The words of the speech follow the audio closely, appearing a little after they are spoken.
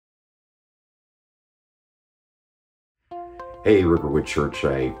Hey, Riverwood Church,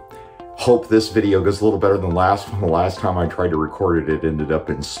 I hope this video goes a little better than the last one. The last time I tried to record it, it ended up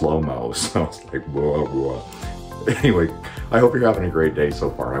in slow-mo, so it's like, whoa, whoa. Anyway, I hope you're having a great day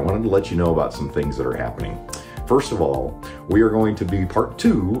so far. I wanted to let you know about some things that are happening. First of all, we are going to be part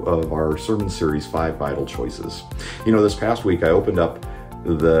 2 of our sermon series, 5 Vital Choices. You know, this past week I opened up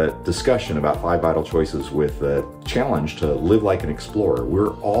the discussion about 5 vital choices with the challenge to live like an explorer.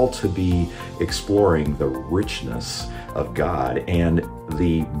 We're all to be exploring the richness of God and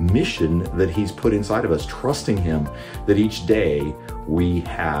the mission that He's put inside of us, trusting Him that each day we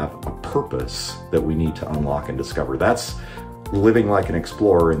have a purpose that we need to unlock and discover. That's living like an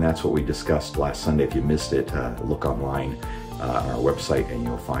explorer, and that's what we discussed last Sunday. If you missed it, look online on our website and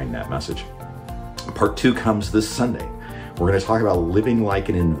you'll find that message. Part 2 comes this Sunday. We're going to talk about living like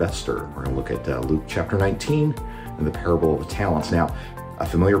an investor. We're going to look at Luke chapter 19 and the parable of the talents. Now, a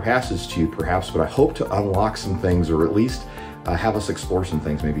familiar passage to you perhaps, but I hope to unlock some things, or at least have us explore some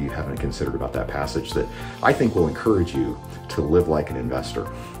things maybe you haven't considered about that passage that I think will encourage you to live like an investor.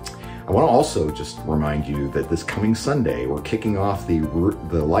 I want to also just remind you that this coming Sunday, we're kicking off the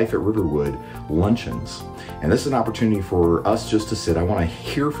Life at Riverwood luncheons. And this is an opportunity for us just to sit. I want to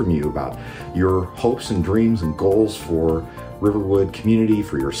hear from you about your hopes and dreams and goals for Riverwood community,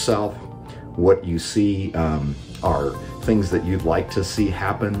 for yourself, what you see are things that you'd like to see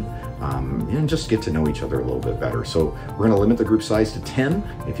happen, and just get to know each other a little bit better. So we're going to limit the group size to 10.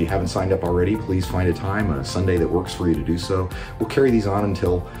 If you haven't signed up already, please find a time, a Sunday that works for you to do so. We'll carry these on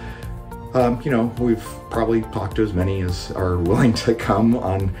until we've probably talked to as many as are willing to come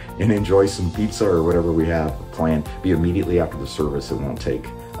on and enjoy some pizza or whatever we have planned. Be immediately after the service. It won't take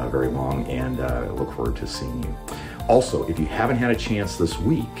very long, and I look forward to seeing you. Also, if you haven't had a chance this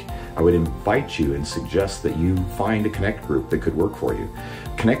week, I would invite you and suggest that you find a Connect group that could work for you.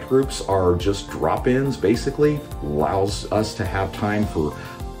 Connect groups are just drop-ins, basically. Allows us to have time for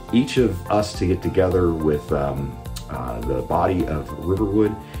each of us to get together with the body of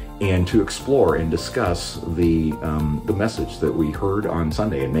Riverwood and to explore and discuss the message that we heard on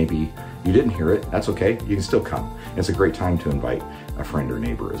Sunday. And maybe you didn't hear it, that's okay, you can still come. It's a great time to invite a friend or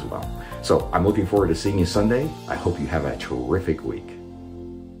neighbor as well. So I'm looking forward to seeing you Sunday. I hope you have a terrific week.